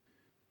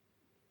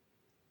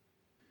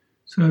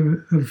So I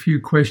have a few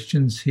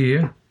questions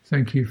here.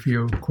 Thank you for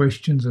your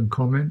questions and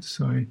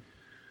comments. I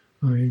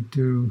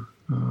do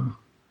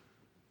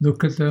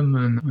look at them,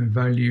 and I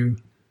value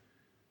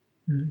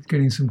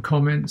getting some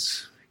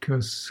comments,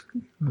 because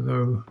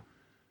although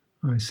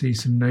I see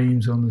some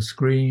names on the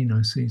screen,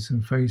 I see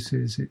some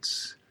faces,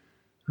 it's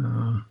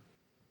the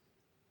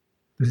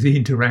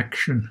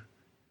interaction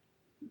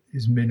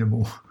is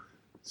minimal.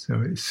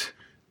 So it's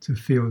to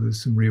feel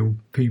there's some real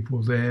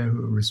people there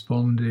who are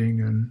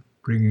responding and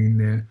bringing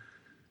their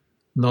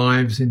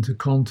lives into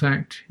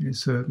contact. It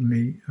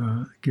certainly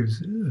gives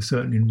a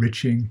certain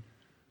enriching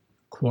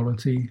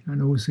quality,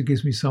 and also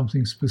gives me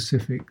something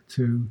specific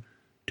to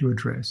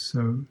address.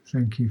 So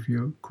thank you for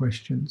your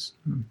questions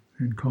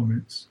and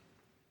comments.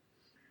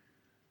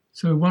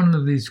 So one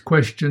of these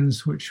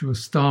questions, which we'll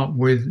start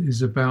with,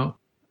 is about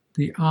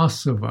the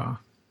āsava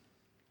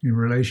in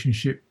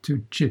relationship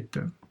to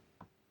citta.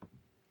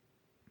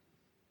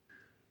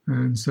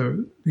 And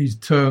so these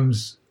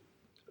terms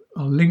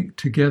are linked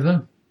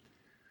together,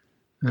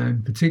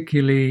 and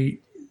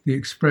particularly the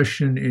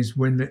expression is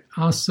when the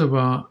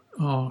āsava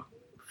are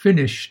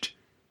finished,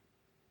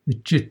 the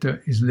citta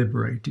is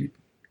liberated.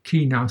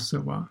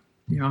 Āsava,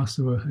 the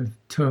āsava have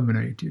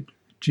terminated.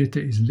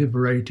 Citta is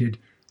liberated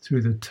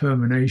through the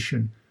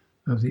termination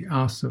of the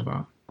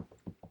āsava.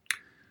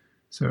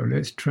 So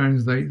let's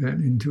translate that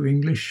into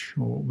English,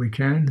 or we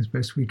can, as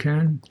best we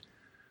can.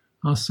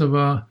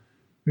 Āsava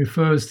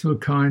refers to a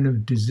kind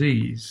of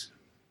disease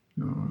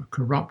or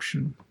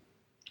corruption,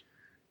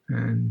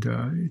 and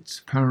it's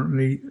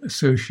apparently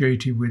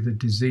associated with a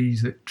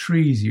disease that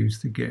trees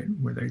used to get,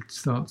 where they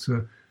start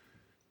to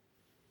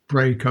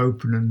break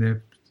open and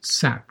their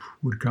sap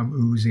would come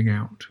oozing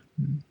out.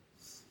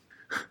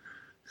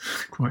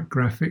 Quite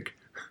graphic.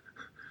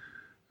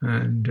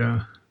 And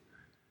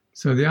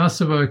so the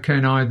āsava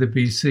can either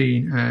be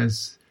seen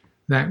as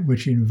that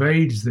which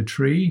invades the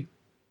tree,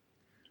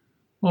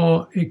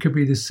 or it could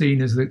be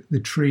seen as the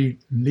tree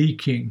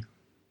leaking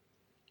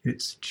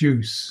its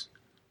juice,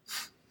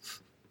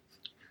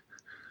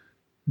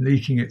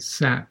 leaking its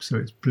sap, so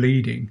it's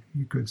bleeding,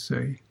 you could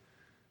say.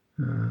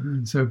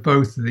 And so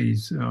both of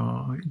these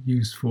are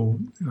useful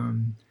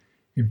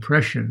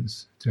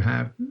impressions to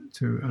have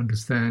to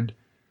understand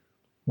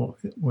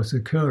what's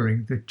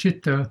occurring. The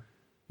citta,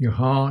 your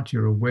heart,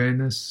 your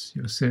awareness,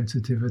 your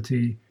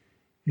sensitivity,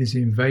 is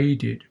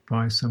invaded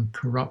by some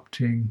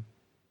corrupting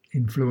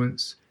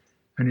influence,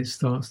 and it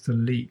starts to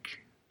leak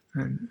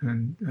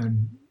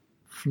and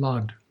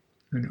flood,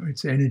 and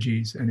its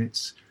energies and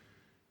its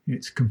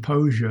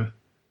composure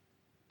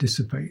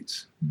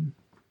dissipates.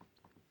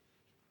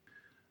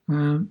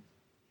 And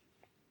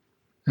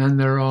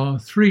there are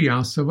three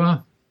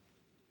āsava.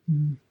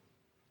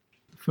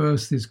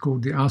 First is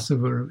called the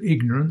āsava of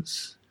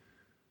ignorance,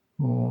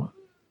 or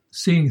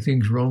seeing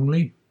things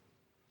wrongly.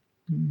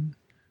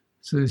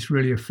 So this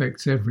really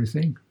affects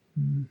everything.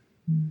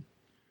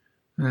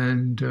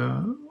 And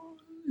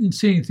in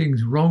seeing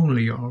things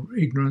wrongly, or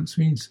ignorance,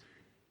 means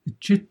the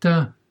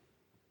citta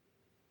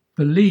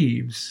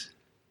believes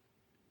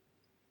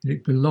that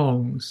it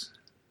belongs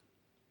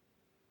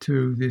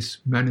to this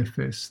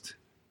manifest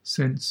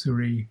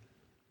sensory,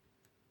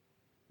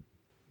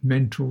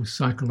 mental,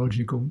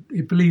 psychological.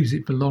 It believes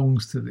it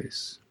belongs to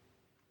this.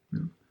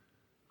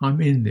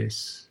 I'm in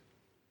this.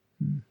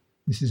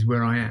 This is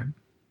where I am.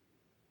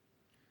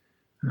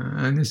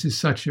 And this is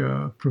such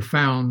a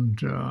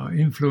profound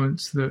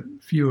influence that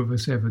few of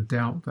us ever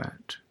doubt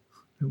that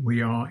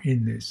we are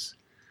in this.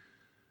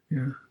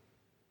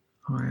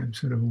 I am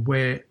sort of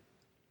aware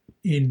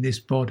in this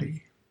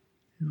body.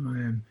 I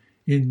am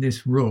in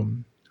this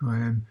room. I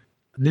am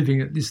living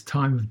at this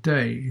time of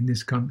day in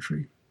this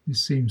country.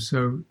 This seems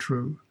so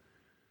true.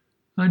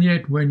 And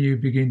yet when you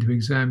begin to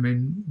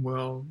examine,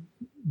 well,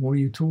 what are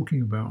you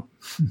talking about?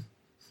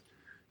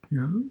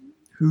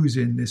 Who's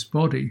in this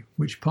body?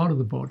 Which part of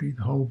the body?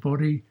 The whole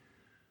body?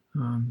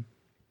 The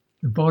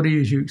body,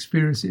 as you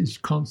experience it, is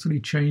constantly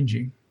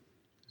changing.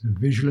 The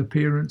visual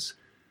appearance,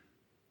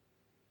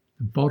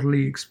 the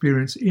bodily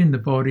experience in the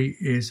body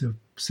is of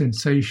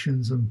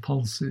sensations and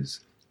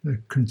pulses that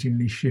are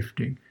continually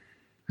shifting.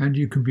 And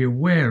you can be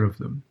aware of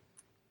them.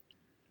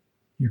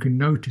 You can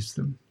notice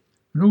them.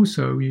 And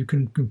also you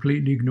can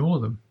completely ignore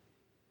them.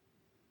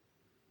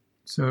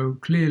 So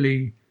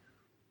clearly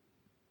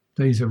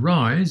these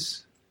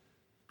arise,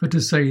 but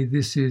to say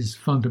this is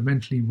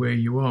fundamentally where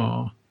you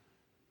are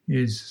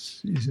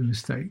is a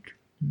mistake.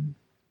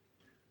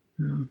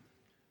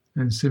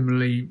 And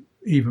similarly,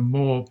 even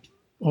more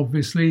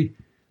obviously,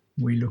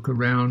 we look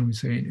around, we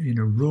say in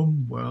a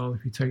room, well,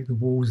 if you take the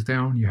walls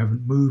down, you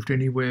haven't moved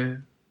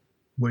anywhere,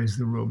 where's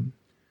the room?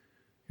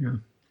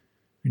 And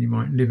you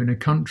might live in a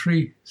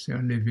country, say I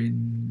live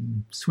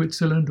in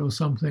Switzerland or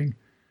something,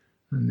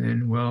 and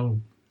then, well,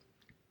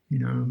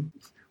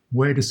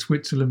 where does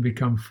Switzerland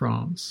become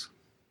France?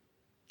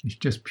 It's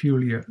just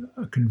purely a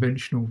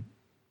conventional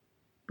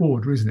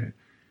border, isn't it?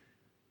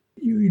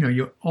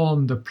 You're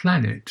on the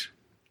planet,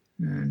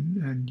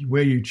 and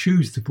where you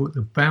choose to put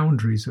the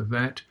boundaries of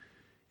that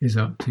is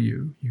up to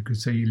you. You could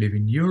say you live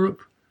in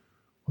Europe,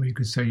 or you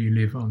could say you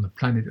live on the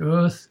planet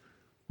Earth,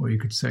 or you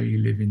could say you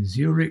live in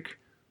Zurich,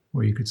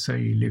 or you could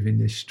say you live in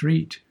this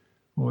street,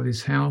 or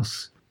this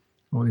house,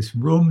 or this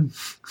room.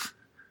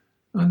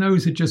 And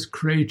those are just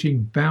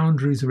creating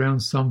boundaries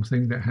around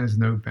something that has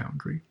no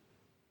boundary.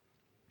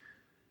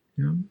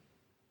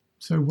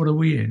 So what are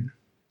we in?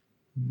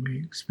 We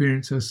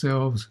experience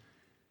ourselves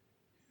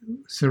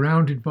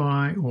surrounded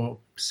by or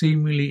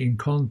seemingly in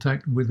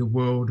contact with the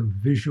world of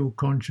visual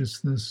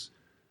consciousness,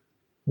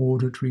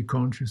 auditory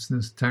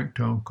consciousness,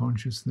 tactile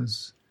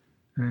consciousness,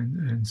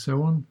 and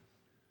so on.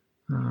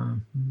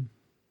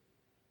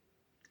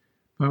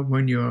 But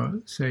when you're,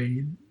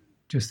 say,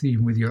 just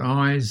even with your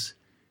eyes,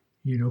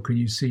 can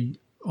you see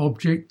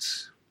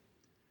objects?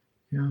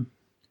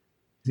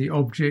 The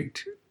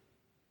object,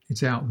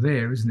 it's out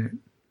there, isn't it?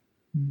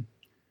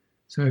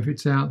 So if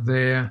it's out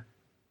there,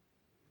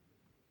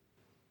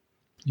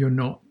 you're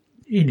not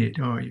in it,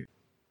 are you?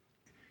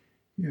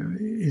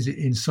 Is it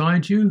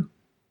inside you,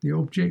 the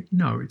object?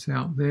 No, it's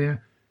out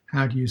there.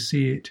 How do you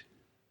see it?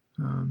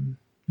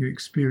 You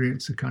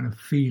experience a kind of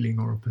feeling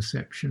or a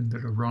perception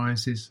that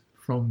arises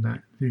from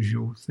that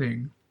visual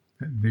thing,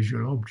 that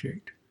visual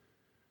object.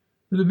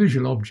 But the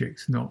visual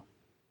object's not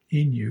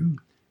in you.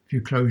 If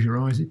you close your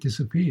eyes, it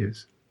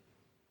disappears.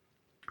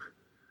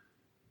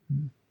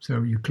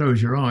 So you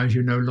close your eyes,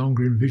 you're no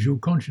longer in visual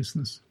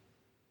consciousness.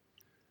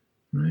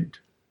 Right?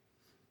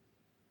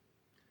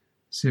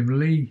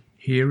 Similarly,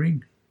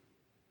 hearing,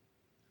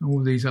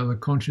 all these other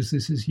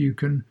consciousnesses, you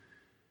can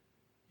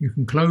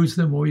close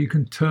them or you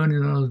can turn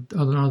in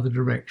another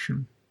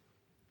direction.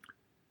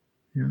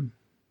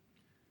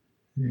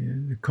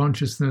 The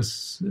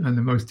consciousness, and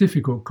the most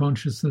difficult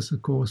consciousness,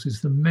 of course,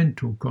 is the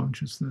mental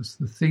consciousness,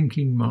 the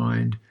thinking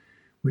mind,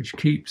 which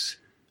keeps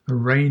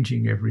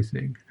arranging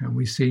everything, and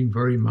we seem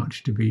very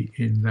much to be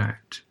in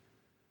that.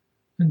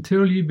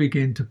 Until you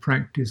begin to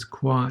practice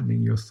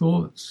quietening your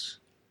thoughts,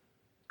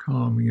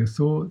 calming your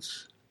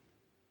thoughts,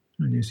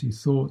 and you see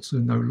thoughts are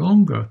no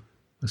longer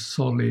a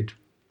solid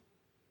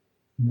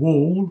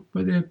wall,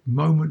 but they're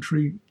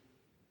momentary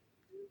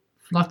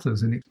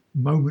flutters and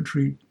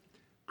momentary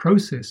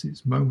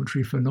processes,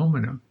 momentary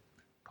phenomena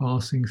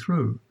passing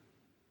through.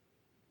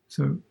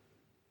 So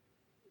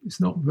it's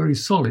not very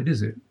solid,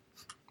 is it?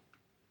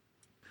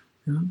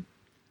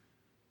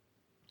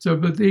 So,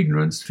 but the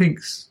ignorance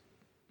thinks,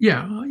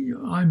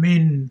 I'm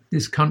in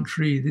this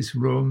country, this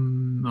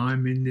room,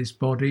 I'm in this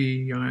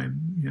body,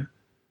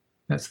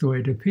 that's the way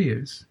it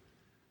appears,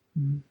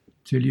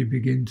 till you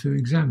begin to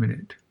examine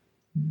it.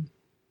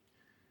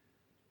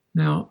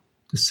 Now,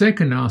 the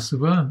second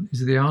āsava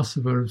is the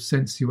āsava of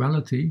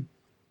sensuality,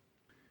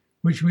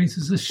 which means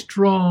there's a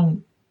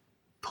strong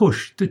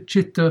push. The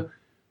citta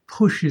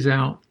pushes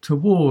out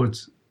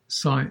towards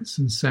sights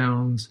and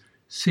sounds,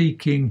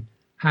 seeking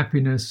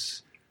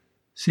happiness,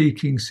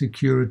 seeking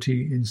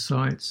security in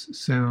sights,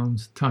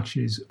 sounds,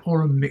 touches,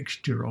 or a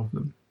mixture of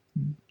them.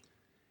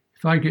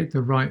 If I get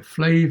the right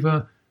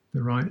flavour,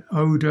 the right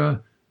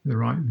odour, the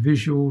right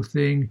visual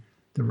thing,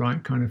 the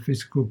right kind of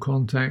physical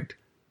contact,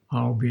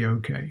 I'll be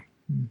okay.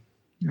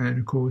 And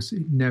of course,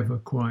 it never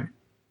quite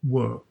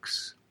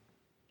works.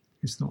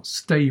 It's not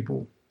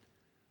stable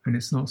and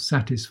it's not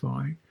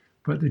satisfying.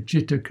 But the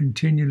citta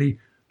continually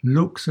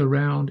looks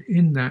around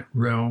in that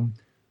realm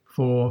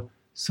for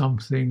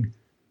something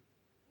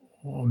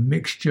or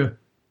mixture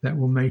that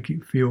will make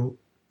it feel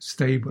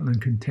stable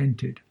and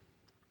contented.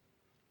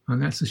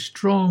 And that's a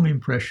strong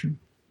impression.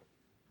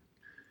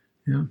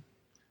 And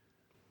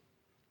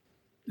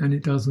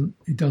it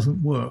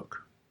doesn't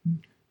work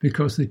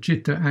because the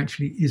citta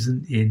actually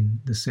isn't in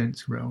the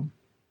sense realm.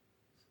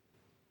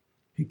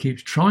 It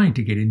keeps trying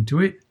to get into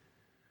it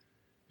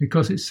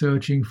because it's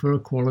searching for a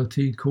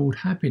quality called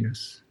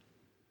happiness.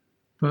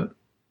 But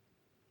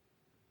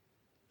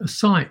a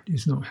sight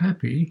is not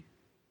happy,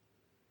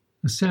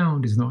 a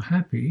sound is not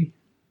happy.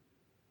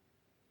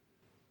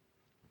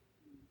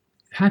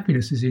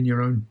 Happiness is in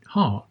your own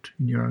heart,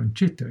 in your own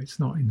citta. It's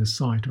not in the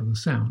sight or the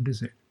sound,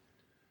 is it?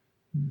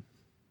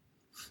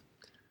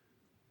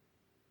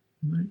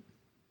 Right.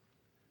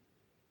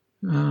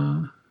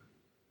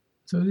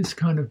 So this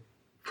kind of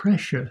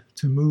pressure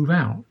to move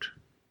out.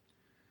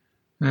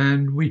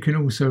 And we can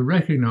also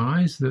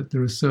recognize that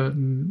there are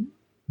certain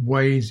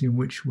ways in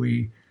which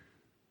we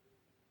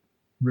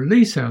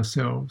release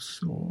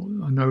ourselves or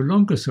are no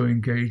longer so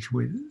engaged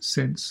with the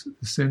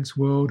sense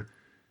world.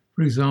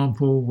 For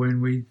example,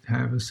 when we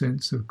have a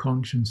sense of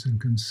conscience and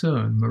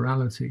concern,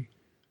 morality,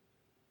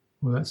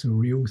 well, that's a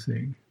real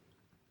thing.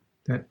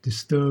 That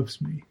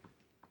disturbs me.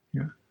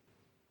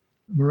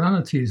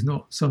 Morality is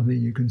not something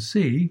you can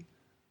see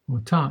or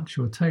touch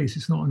or taste.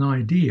 It's not an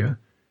idea.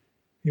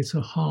 It's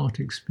a heart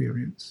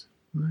experience.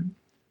 Right?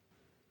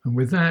 And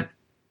with that,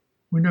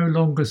 we're no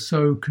longer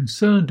so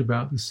concerned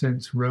about the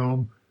sense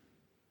realm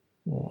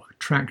or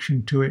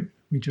attraction to it.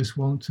 We just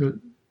want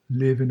to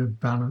live in a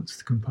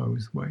balanced,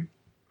 composed way.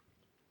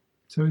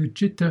 So the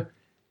citta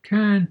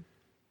can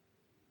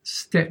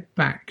step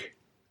back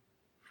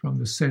from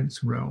the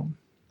sense realm.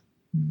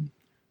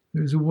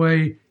 There's a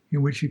way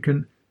in which it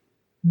can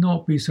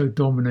not be so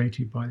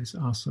dominated by this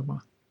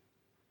āsava.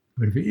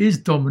 But if it is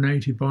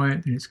dominated by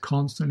it, then it's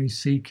constantly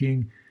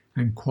seeking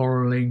and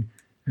quarrelling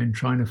and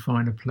trying to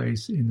find a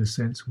place in the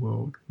sense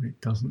world when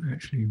it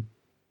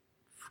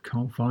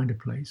can't find a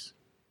place.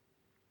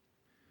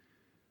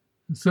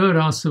 The third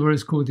āsava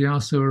is called the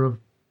āsava of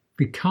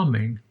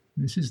becoming.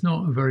 This is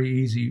not a very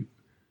easy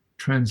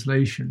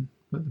translation,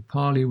 but the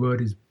Pali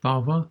word is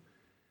bhava,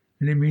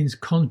 and it means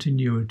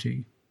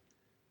continuity.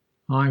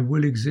 I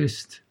will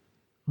exist,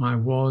 I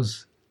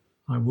was,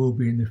 I will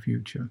be in the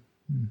future.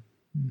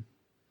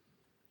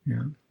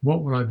 Yeah.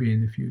 What will I be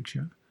in the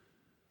future?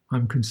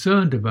 I'm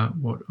concerned about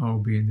what I'll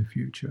be in the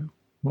future.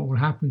 What will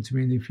happen to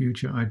me in the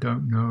future, I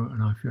don't know,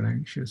 and I feel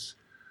anxious.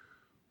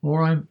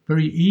 Or I'm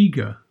very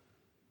eager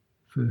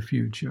for the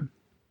future.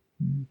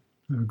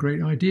 I have a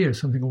great idea,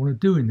 something I want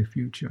to do in the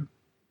future.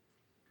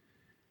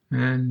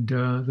 And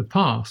the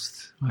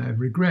past, I have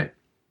regret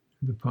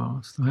for the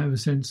past. I have a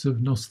sense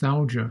of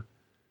nostalgia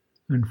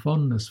and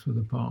fondness for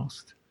the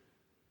past.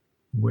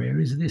 Where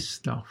is this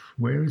stuff?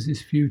 Where is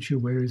this future?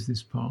 Where is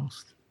this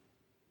past?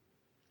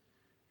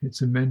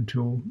 It's a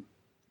mental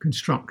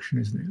construction,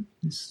 isn't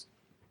it?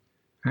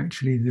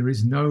 Actually, there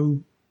is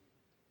no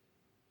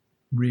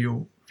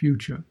real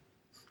future.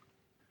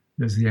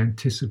 There's the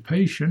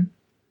anticipation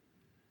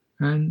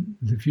and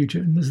the future,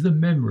 and there's the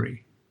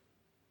memory.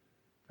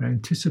 But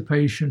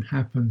anticipation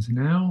happens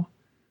now,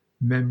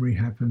 memory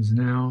happens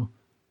now.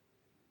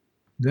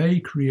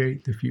 They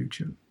create the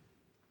future.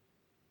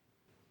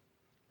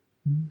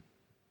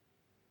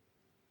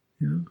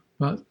 Yeah.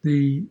 But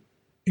the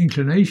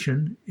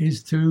inclination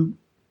is to,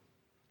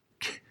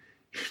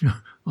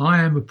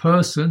 I am a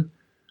person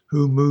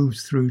who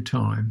moves through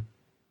time.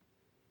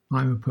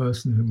 I'm a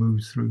person who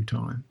moves through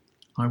time.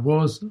 I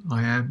was,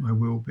 I am, I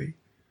will be.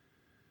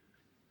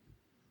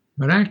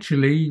 But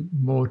actually,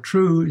 more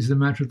true is the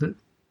matter that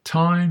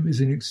time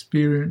is an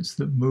experience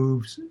that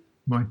moves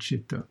my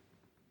citta.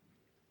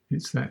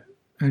 It's that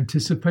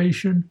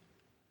anticipation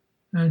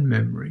and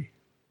memory,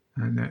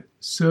 and that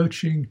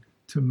searching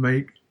to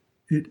make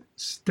it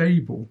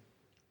stable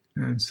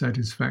and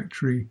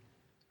satisfactory,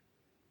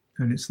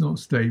 and it's not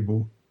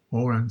stable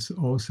or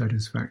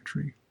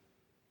satisfactory,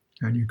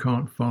 and you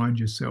can't find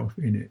yourself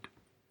in it.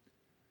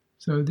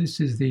 So this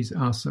is these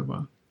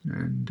āsava,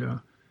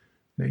 and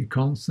they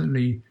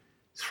constantly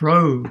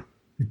throw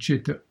the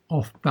citta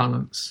off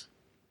balance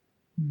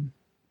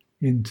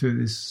into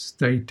this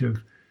state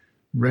of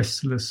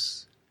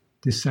restless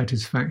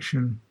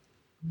dissatisfaction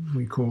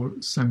we call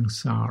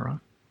samsara.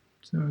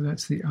 So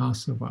that's the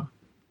āsava.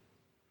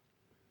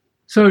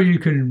 So you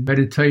can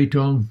meditate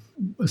on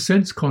a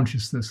sense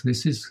consciousness.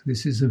 This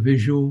is a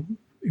visual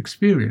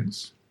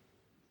experience.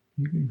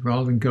 You can,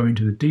 rather than go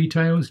into the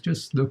details,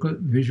 just look at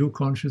visual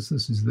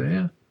consciousness is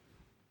there.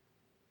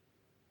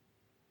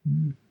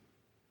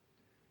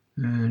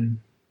 And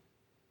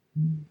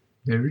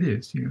there it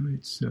is,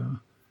 it's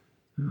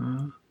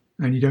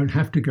and you don't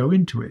have to go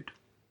into it.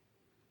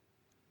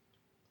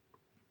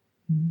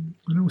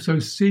 And also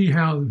see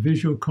how the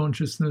visual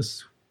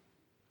consciousness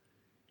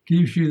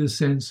gives you the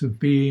sense of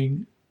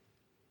being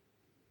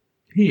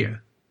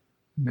here,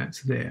 and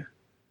that's there.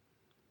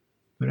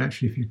 But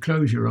actually, if you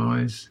close your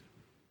eyes,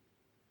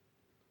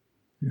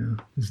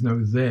 there's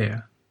no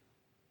there.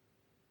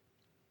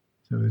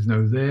 So there's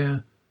no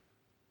there,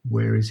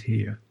 where is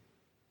here?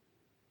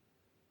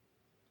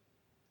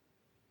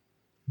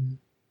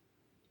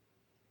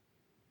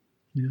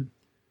 Yeah.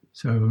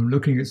 So I'm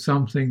looking at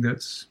something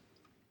that's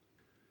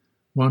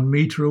 1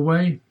 meter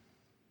away,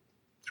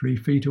 3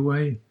 feet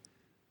away.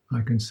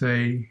 I can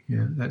say,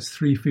 that's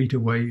 3 feet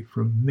away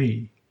from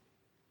me.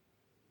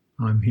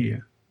 I'm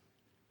here.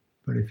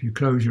 But if you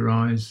close your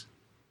eyes,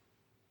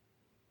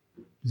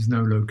 there's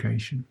no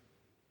location.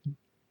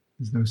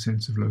 There's no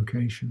sense of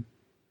location.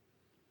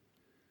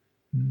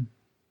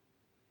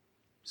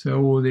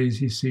 So all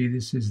these, you see,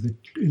 this is the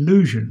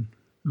illusion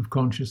of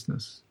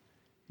consciousness.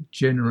 It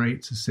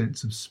generates a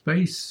sense of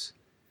space,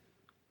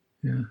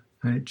 and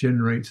it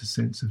generates a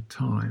sense of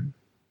time.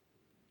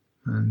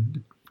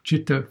 And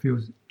citta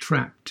feels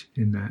trapped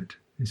in that.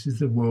 This is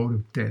the world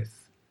of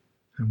death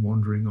and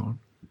wandering on.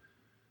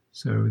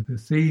 So the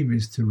theme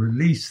is to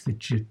release the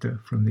citta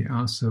from the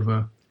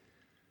āsava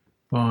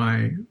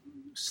by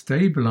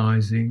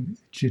stabilizing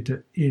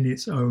citta in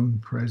its own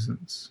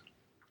presence.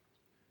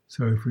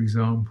 So, for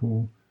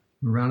example,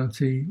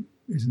 morality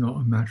is not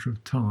a matter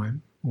of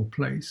time or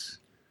place.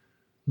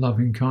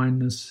 Loving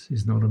kindness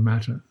is not a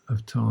matter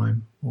of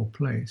time or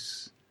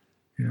place.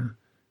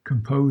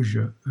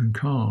 Composure and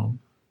calm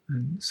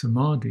and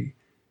samadhi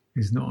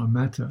is not a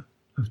matter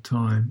of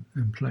time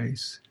and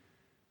place.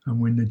 And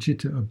when the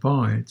citta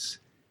abides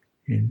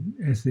in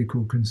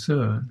ethical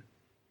concern,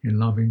 in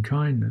loving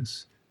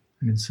kindness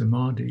and in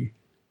samadhi,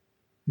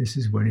 this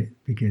is when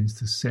it begins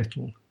to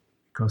settle,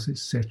 because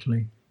it's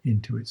settling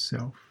into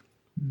itself.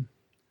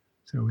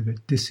 So with a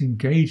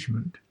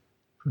disengagement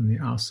from the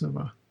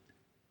āsava,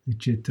 the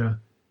citta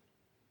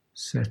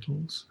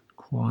settles,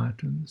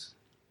 quietens,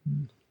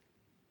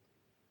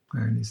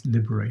 and is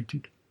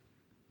liberated.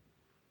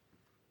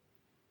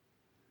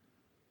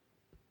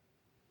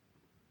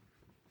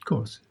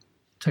 course,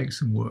 takes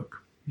some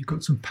work. You've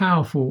got some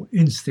powerful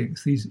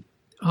instincts. These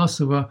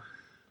āsava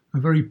are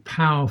very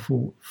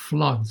powerful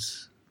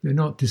floods. They're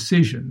not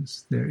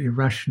decisions, they're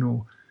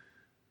irrational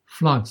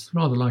floods,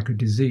 rather like a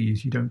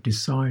disease. You don't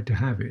decide to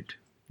have it,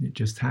 it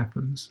just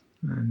happens.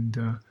 And,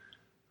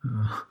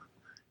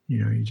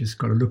 you just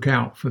got to look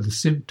out for the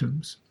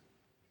symptoms,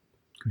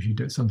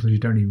 because sometimes you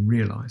don't even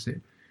realize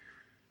it.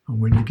 And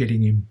when you're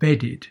getting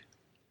embedded,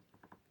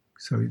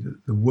 so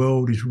that the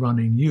world is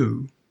running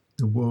you,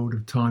 the world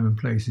of time and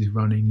place is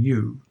running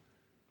you,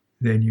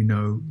 then you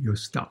know you're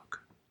stuck.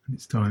 And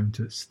it's time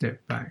to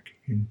step back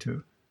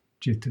into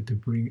citta, to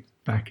bring it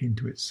back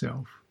into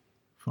itself,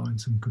 find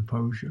some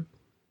composure.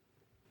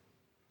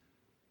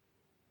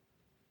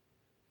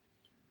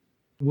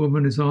 A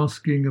woman is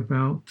asking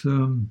about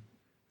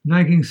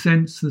nagging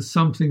sense there's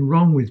something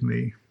wrong with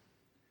me.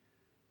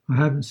 I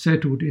haven't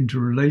settled into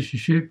a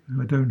relationship,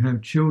 I don't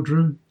have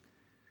children,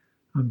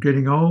 I'm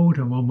getting old,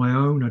 I'm on my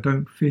own, I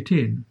don't fit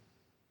in.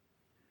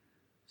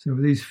 So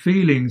with these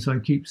feelings, I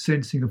keep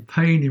sensing a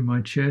pain in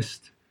my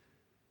chest,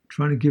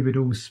 trying to give it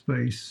all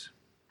space.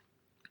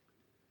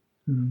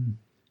 And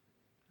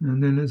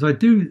then as I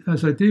do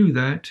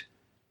that,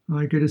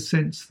 I get a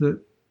sense that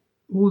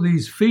all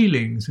these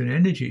feelings and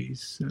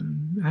energies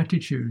and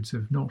attitudes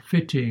of not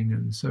fitting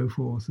and so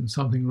forth, and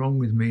something wrong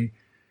with me,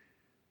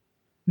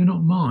 they're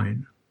not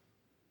mine.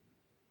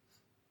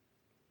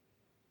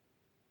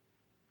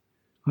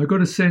 I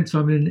got a sense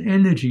I'm in an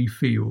energy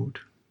field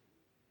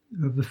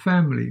of the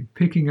family,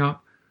 picking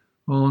up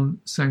on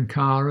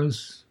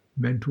sankharas,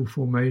 mental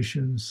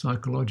formations,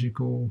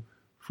 psychological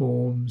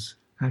forms,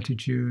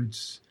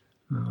 attitudes,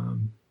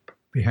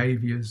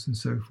 behaviors, and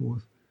so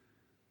forth,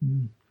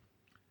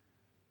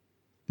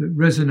 that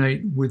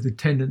resonate with the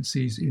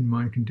tendencies in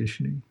my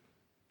conditioning.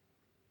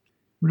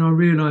 When I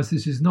realize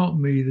this is not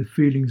me, the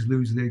feelings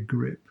lose their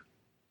grip,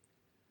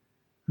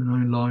 and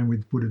I align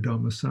with Buddha,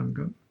 Dhamma,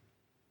 Sangha.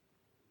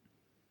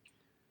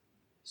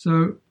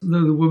 So,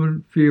 though the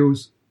woman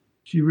feels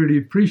she really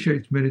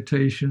appreciates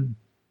meditation,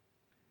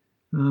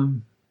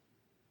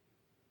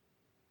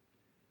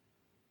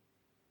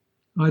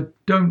 I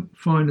don't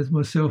find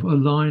myself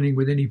aligning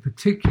with any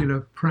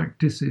particular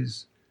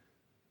practices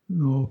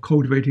or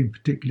cultivating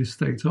particular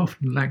states. I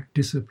often lack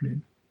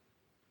discipline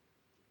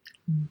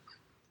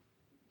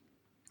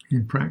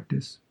in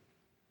practice.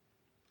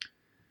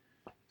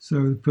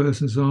 So the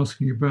person is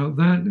asking about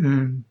that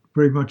and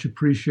very much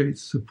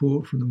appreciates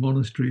support from the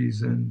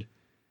monasteries, and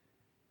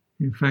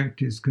in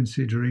fact is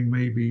considering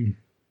maybe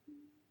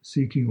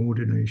seeking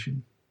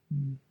ordination.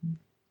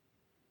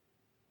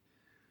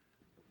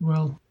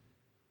 Well,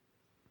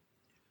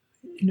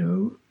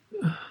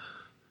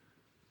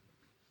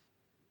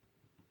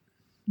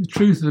 the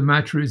truth of the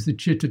matter is the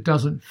citta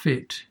doesn't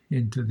fit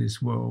into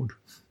this world.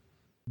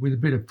 With a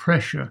bit of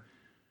pressure,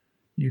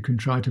 you can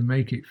try to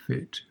make it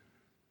fit.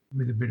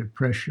 With a bit of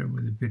pressure,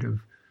 with a bit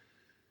of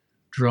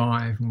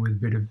drive, and with a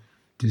bit of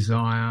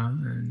desire,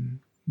 and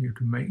you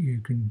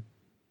can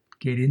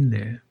get in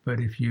there. But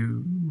if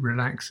you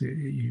relax it,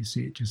 you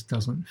see it just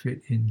doesn't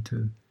fit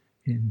into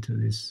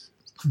this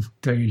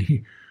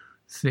daily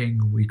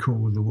thing we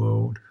call the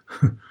world.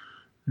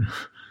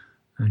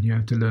 And you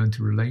have to learn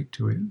to relate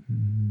to it.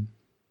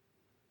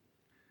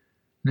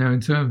 Now,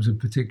 in terms of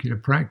particular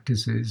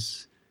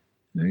practices,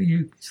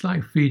 it's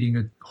like feeding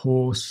a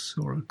horse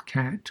or a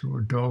cat or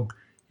a dog.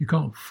 You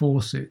can't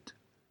force it.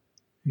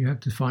 You have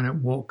to find out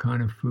what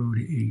kind of food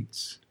it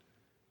eats,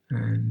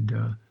 and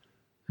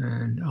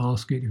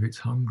ask it if it's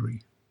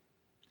hungry.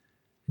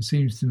 It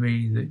seems to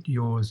me that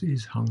yours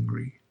is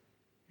hungry.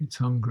 It's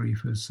hungry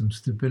for some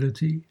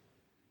stability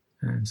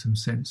and some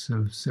sense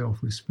of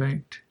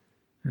self-respect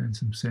and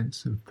some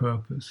sense of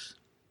purpose.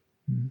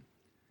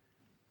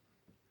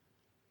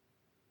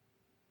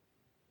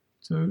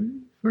 So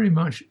very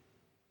much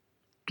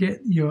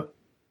get your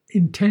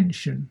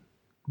intention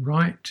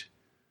right.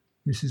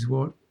 This is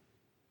what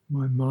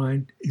my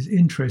mind is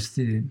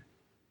interested in.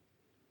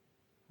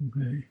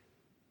 Okay.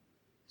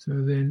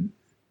 So then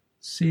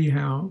see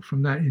how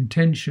from that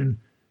intention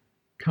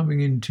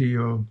coming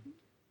into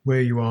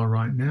where you are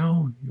right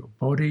now, your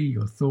body,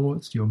 your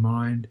thoughts, your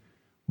mind,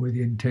 with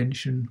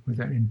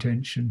that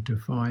intention to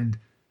find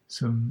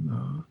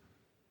some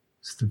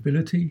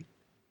stability,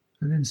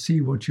 and then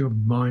see what your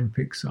mind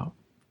picks up.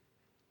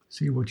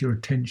 See what your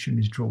attention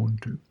is drawn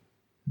to.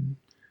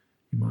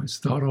 You might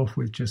start off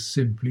with just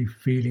simply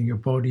feeling your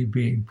body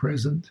being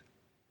present,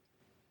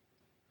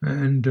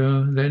 and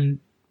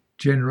then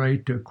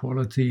generate a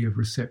quality of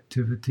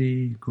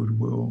receptivity,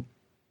 goodwill.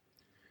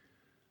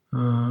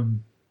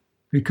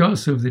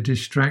 Because of the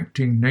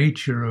distracting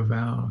nature of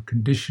our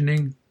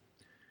conditioning,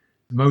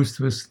 most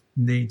of us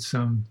need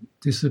some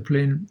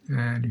discipline,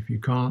 and if you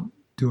can't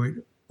do it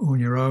on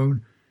your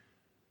own,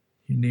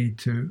 you need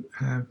to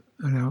have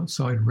an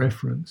outside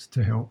reference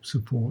to help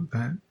support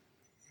that.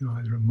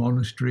 Either a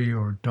monastery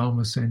or a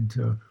Dhamma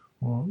center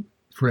or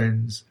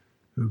friends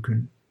who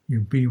can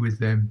be with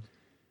them,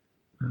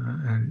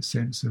 and a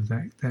sense of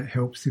that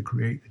helps to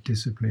create the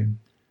discipline.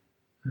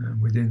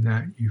 Within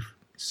that, you're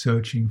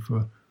searching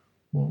for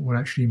what will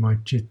actually my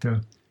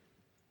citta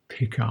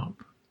pick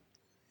up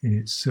in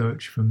its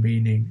search for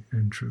meaning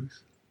and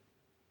truth.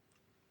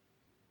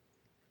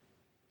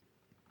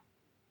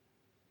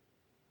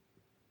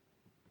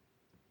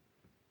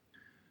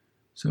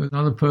 So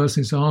another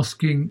person is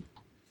asking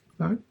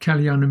about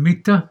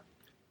kalyāṇamitta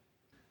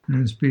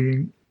as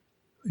being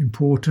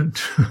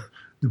important.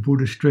 The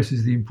Buddha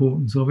stresses the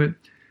importance of it.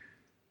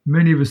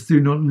 Many of us do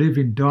not live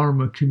in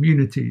Dharma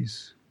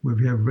communities where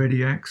we have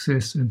ready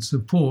access and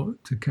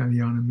support to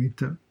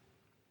kalyāṇamitta.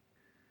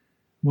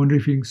 Wonder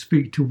if you can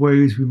speak to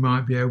ways we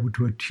might be able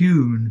to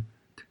attune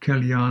to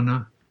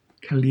kalyāna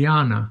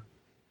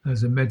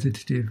as a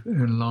meditative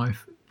and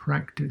life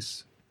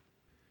practice.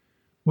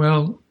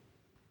 Well,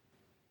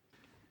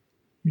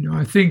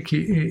 I think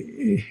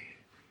at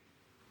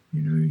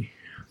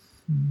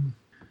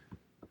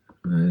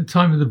the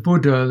time of the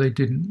Buddha,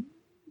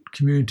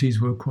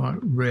 communities were quite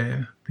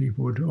rare.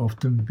 People would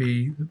often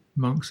be,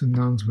 monks and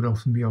nuns would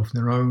often be off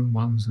their own,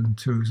 ones and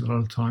twos, a lot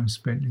of time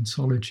spent in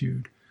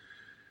solitude.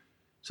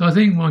 So I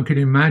think one could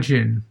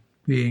imagine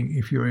being,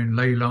 if you're in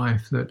lay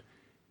life, that,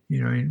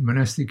 in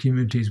monastic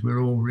communities,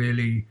 we're all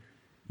really,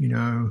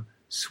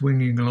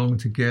 swinging along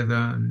together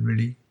and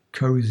really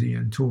cozy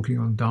and talking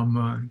on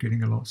Dhamma and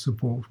getting a lot of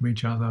support from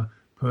each other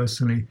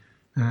personally,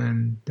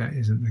 and that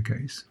isn't the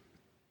case.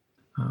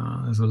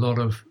 There's a lot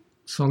of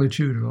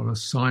solitude, a lot of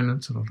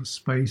silence, a lot of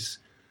space,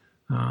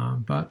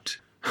 but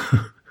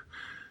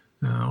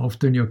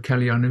often your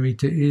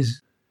kalyāṇamitta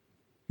is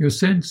your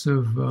sense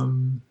of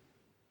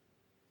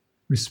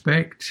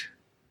respect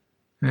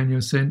and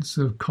your sense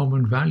of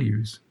common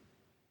values.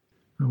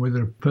 And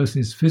whether a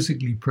person is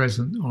physically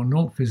present or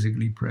not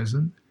physically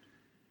present,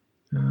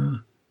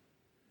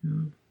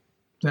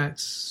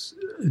 that's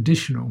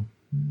additional.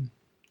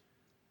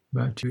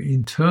 But you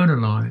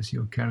internalize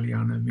your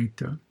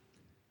kalyāṇamitta.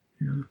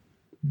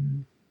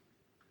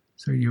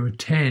 So you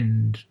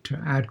attend to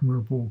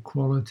admirable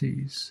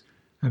qualities,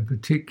 and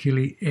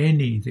particularly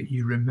any that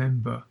you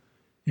remember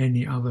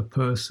any other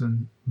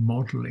person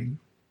modelling.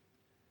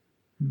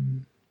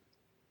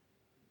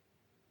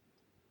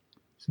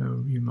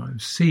 So you might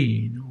have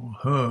seen or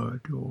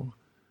heard or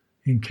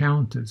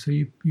encountered. So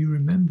you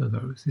remember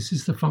those. This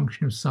is the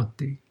function of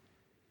sati.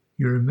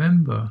 You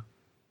remember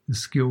the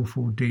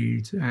skillful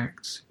deeds,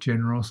 acts,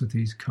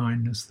 generosities,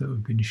 kindness that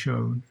have been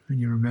shown, and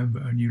you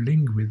remember and you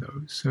linger with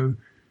those. So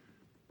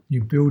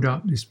you build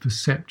up this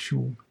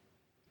perceptual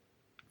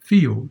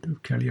field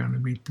of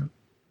kalyāṇamitta.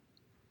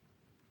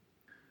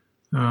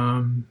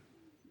 The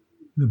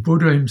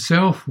Buddha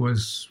himself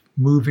was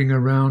moving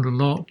around a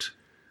lot.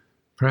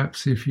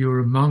 Perhaps if you're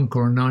a monk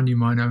or a nun, you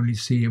might only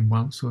see him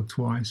once or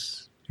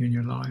twice in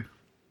your life.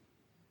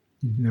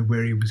 You didn't know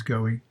where he was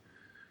going.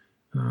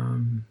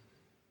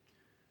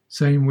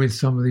 Same with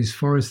some of these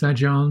forest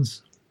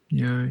ajahns.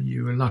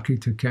 You were lucky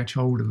to catch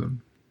hold of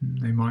them.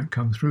 They might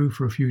come through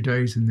for a few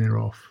days and they're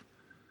off.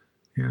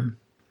 And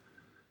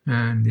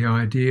the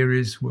idea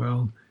is,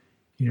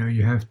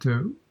 you have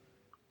to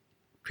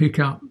pick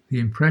up the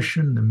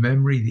impression, the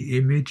memory, the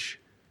image,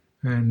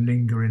 and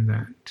linger in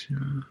that.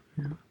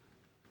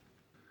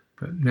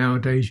 But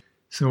nowadays,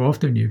 so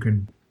often you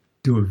can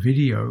do a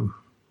video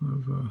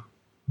of a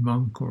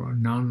monk or a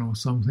nun or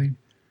something,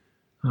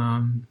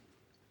 and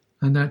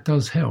that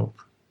does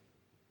help.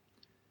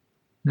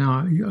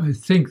 Now, I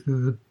think that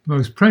the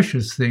most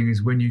precious thing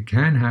is when you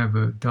can have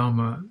a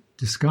Dhamma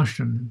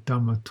discussion,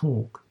 Dhamma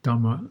talk,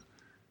 Dhamma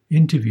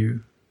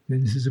interview,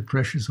 then this is a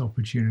precious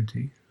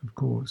opportunity, of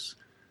course.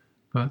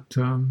 But,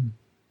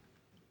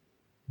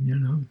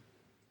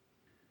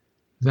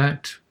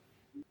 that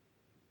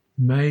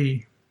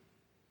may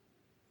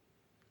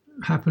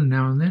happen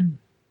now and then.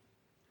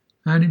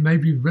 And it may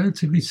be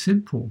relatively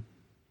simple.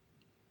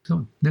 It's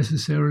not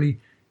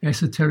necessarily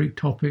esoteric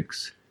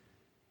topics.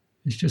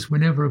 It's just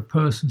whenever a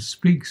person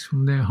speaks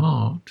from their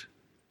heart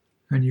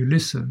and you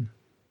listen,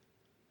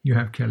 you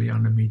have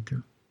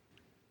kalyāṇamitta.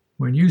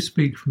 When you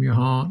speak from your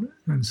heart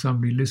and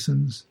somebody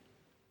listens,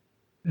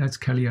 that's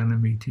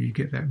kalyāṇamitta. You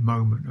get that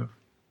moment of,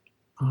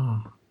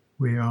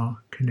 we are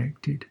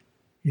connected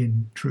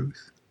in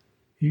truth,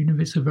 even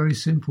if it's a very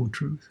simple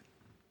truth.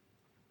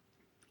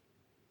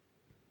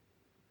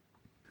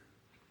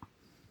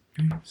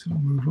 Okay, so I'll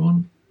move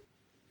on.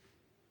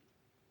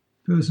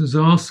 Person's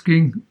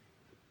asking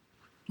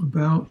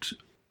about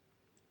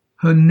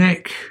her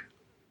neck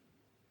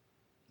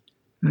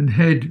and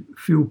head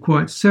feel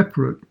quite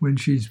separate when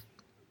she's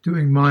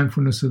doing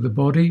mindfulness of the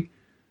body,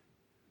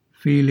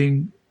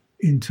 feeling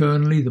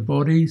internally the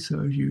body.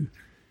 So you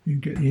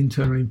get the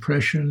internal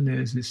impression,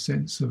 there's this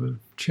sense of a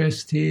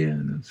chest here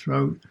and a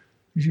throat.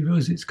 And she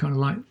feels it's kind of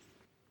like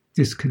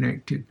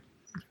disconnected,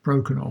 it's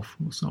broken off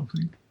or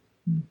something.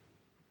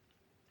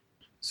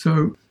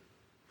 So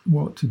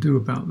what to do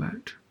about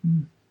that?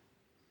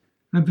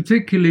 And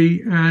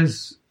particularly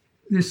as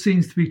this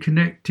seems to be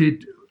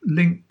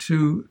linked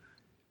to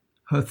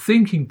her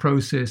thinking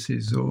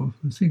processes, or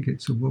I think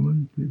it's a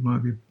woman, it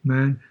might be a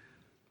man.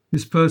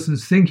 This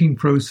person's thinking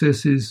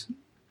processes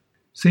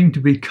seem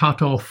to be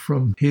cut off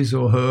from his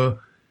or her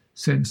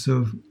sense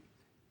of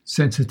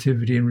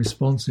sensitivity and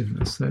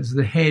responsiveness. That's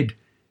the head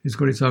has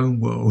got its own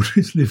world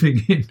it's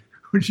living in,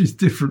 which is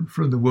different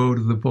from the world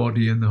of the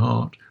body and the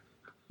heart.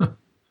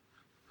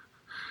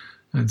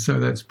 And so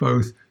that's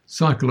both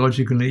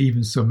psychological and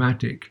even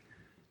somatic.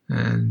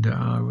 And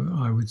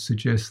I would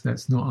suggest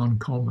that's not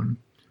uncommon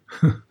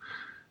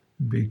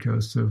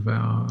because of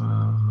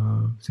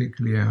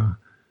particularly our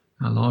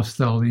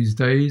lifestyle these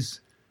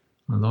days.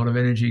 A lot of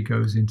energy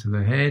goes into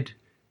the head,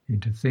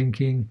 into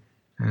thinking,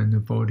 and the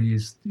body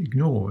is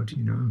ignored,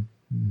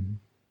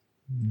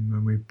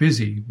 When we're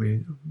busy,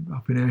 we're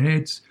up in our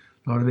heads,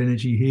 a lot of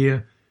energy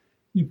here.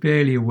 You're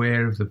barely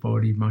aware of the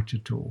body much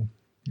at all.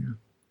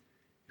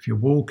 If you're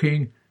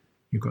walking,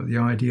 you've got the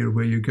idea of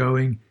where you're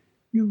going,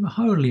 you're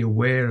hardly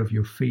aware of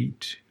your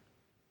feet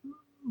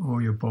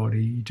or your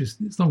body. You just,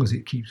 as long as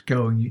it keeps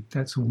going,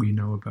 that's all you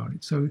know about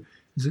it. So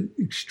there's an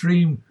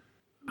extreme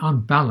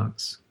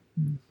unbalance,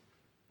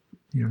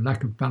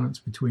 lack of balance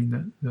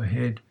between the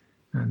head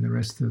and the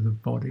rest of the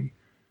body.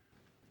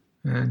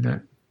 And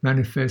that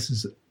manifests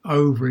as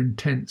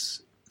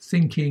over-intense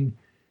thinking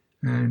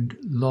and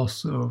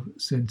loss of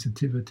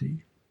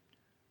sensitivity.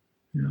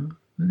 And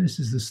this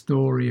is the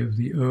story of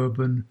the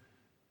urban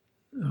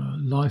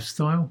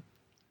lifestyle,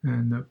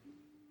 and that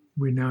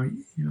we're now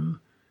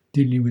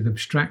dealing with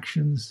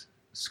abstractions,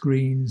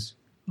 screens,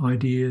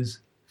 ideas,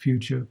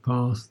 future,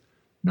 past.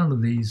 None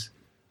of these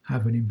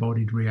have an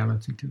embodied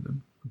reality to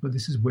them. But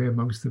this is where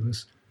most of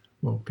us,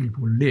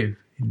 people live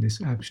in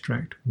this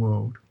abstract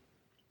world.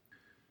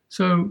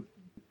 So,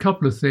 a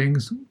couple of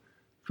things.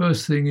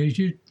 First thing is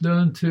you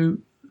learn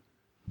to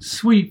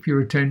sweep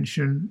your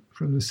attention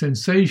from the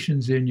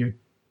sensations in your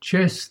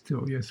chest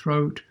or your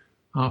throat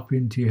up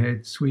into your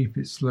head, sweep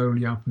it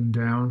slowly up and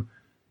down,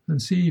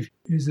 and see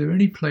is there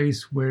any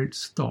place where it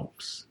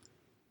stops?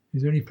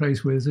 Is there any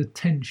place where there's a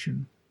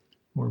tension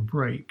or a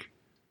break?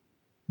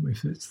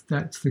 If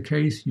that's the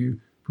case, you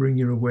bring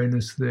your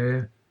awareness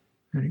there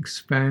and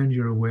expand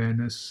your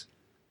awareness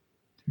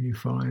till you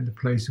find the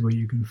places where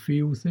you can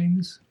feel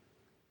things.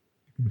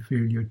 You can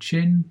feel your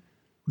chin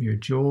or your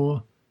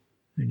jaw,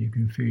 and you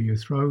can feel your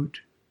throat,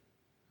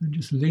 and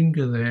just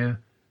linger there,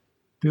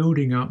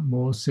 building up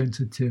more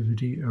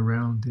sensitivity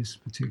around this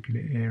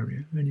particular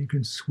area. And you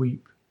can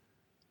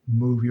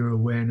move your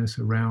awareness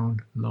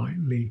around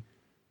lightly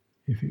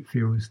if it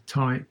feels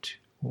tight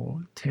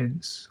or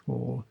tense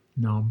or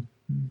numb.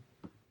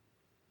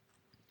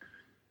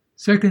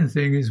 Second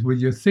thing is, with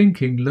your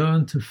thinking,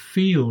 learn to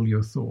feel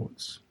your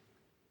thoughts.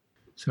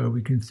 So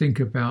we can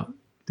think about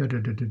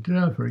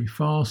da-da-da-da-da very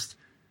fast,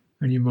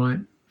 and you might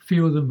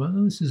feel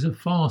them, this is a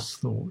fast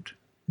thought,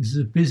 this is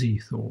a busy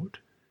thought,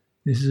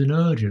 this is an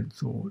urgent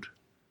thought,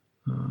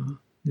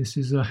 this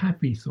is a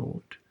happy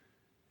thought,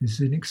 this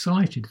is an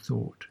excited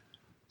thought.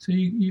 So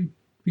you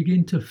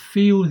begin to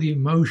feel the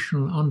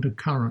emotional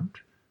undercurrent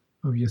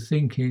of your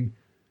thinking,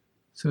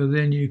 so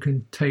then you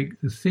can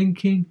take the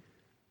thinking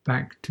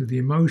back to the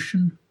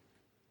emotion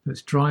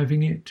that's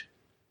driving it,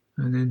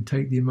 and then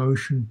take the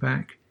emotion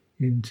back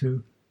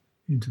into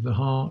the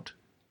heart,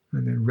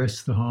 and then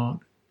rest the heart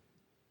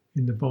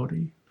in the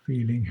body,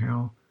 feeling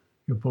how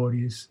your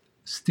body is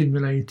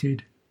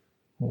stimulated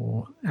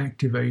or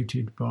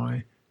activated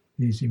by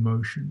these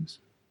emotions.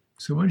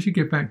 So once you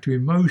get back to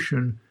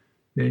emotion,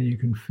 then you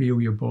can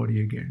feel your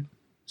body again.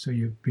 So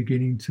you're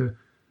beginning to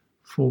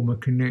form a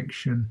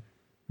connection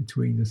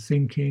between the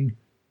thinking,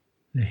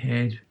 the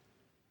head,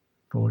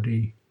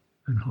 body,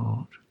 and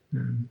heart.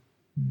 And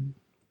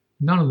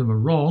none of them are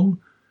wrong.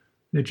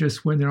 They're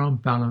just, when they're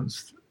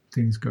unbalanced,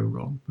 things go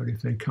wrong. But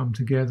if they come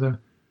together,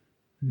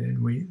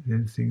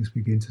 then things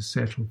begin to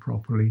settle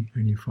properly,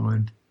 and you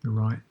find the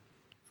right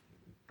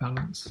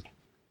balance.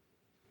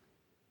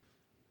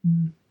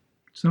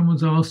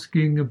 Someone's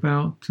asking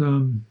about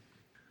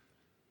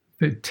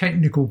the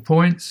technical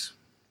points.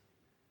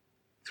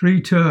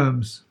 3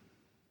 terms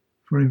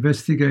for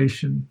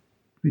investigation: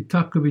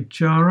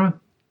 vitaka-vicāra,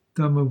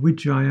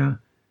 dhammavicaya,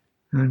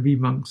 and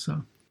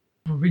vimaṃsa.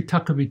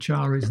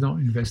 Vitaka-vicāra is not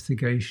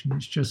investigation,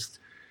 it's just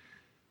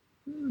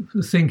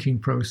the thinking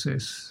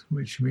process,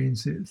 which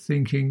means that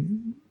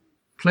thinking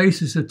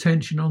places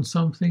attention on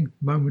something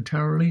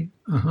momentarily,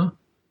 and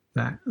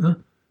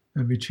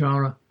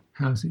vicāra,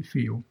 how does it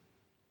feel?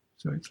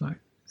 So it's like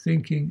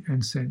thinking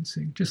and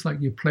sensing, just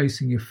like you're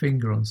placing your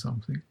finger on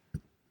something.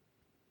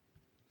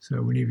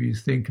 So whenever you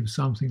think of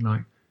something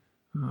like,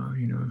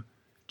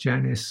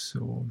 Janice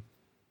or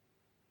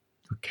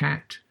the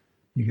cat,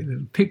 you get a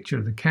little picture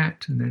of the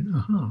cat, and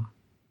then,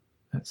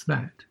 that's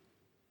that.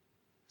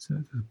 So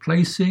the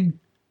placing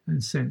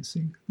and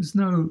sensing. There's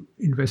no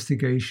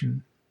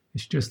investigation.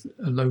 It's just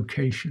a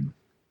location.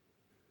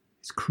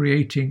 It's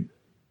creating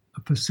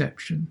a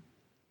perception,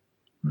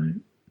 right?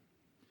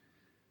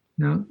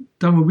 Now,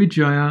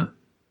 dhammavicaya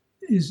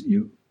is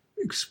you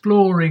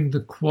exploring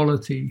the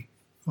quality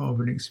of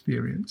an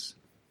experience.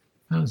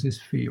 How does this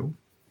feel?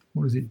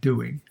 What is it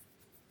doing?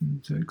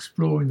 And so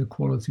exploring the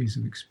qualities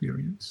of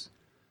experience.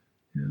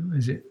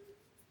 Is it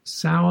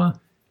sour?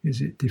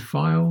 Is it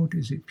defiled?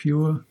 Is it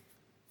pure?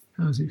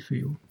 How does it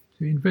feel?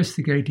 So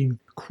investigating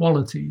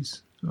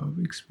qualities of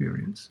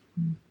experience.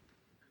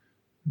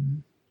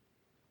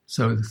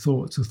 So the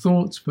thoughts are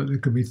thoughts, but there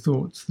could be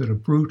thoughts that are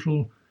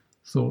brutal,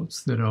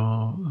 thoughts that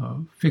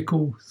are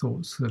fickle,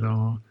 thoughts that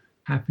are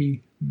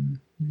happy.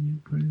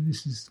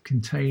 This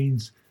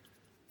contains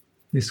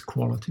this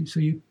quality. So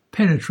you're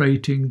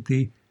penetrating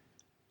the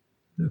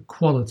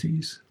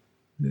qualities,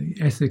 the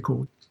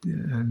ethical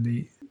and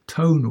the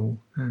tonal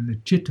and the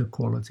citta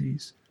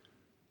qualities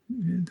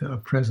that are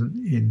present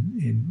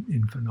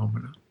in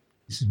phenomena.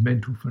 This is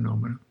mental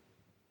phenomena.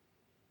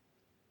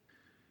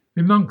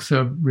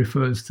 Vimaṃsa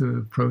refers to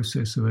a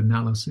process of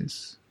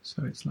analysis.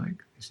 So it's like,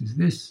 this is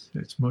this,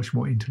 it's much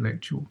more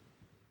intellectual.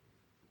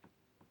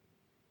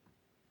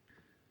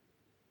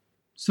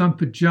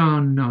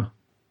 Sampajana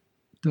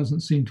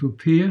doesn't seem to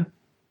appear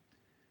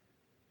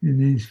in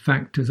these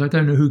factors. I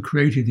don't know who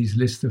created these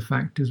lists of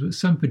factors, but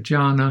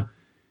sampajana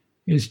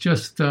is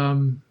just,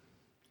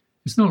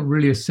 it's not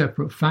really a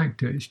separate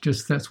factor. It's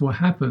just that's what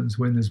happens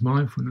when there's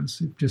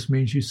mindfulness. It just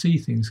means you see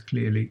things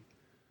clearly.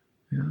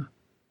 Yeah.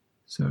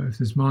 So if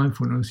there's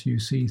mindfulness, you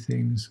see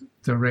things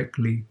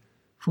directly,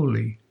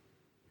 fully.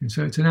 And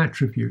so it's an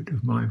attribute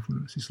of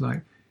mindfulness. It's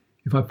like,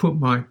 if I put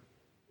my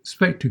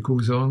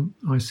spectacles on,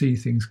 I see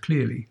things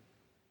clearly.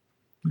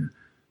 Yeah.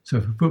 So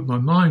if I put my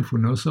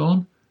mindfulness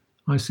on,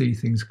 I see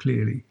things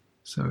clearly.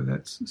 So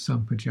that's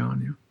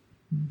sampajanya.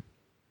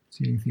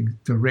 Seeing things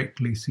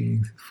directly,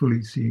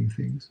 fully seeing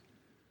things.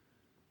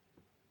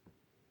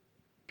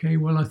 Okay,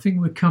 well, I think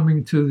we're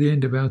coming to the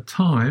end of our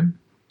time.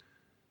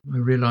 I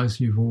realise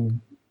you've all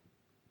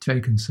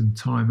taken some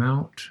time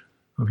out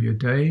of your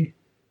day,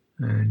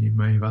 and you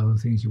may have other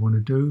things you want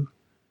to do.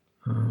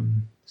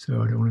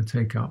 So I don't want to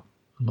take up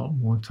a lot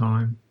more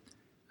time.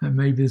 And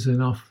maybe there's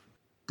enough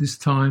this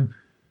time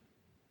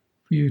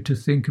for you to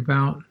think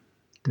about,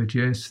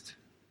 digest,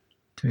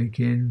 take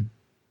in,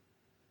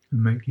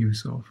 and make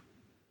use of.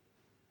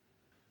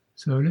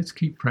 So let's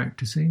keep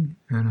practicing,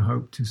 and I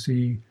hope to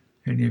see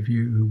any of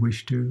you who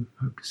wish to.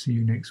 Hope to see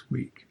you next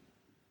week,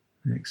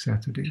 next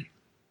Saturday.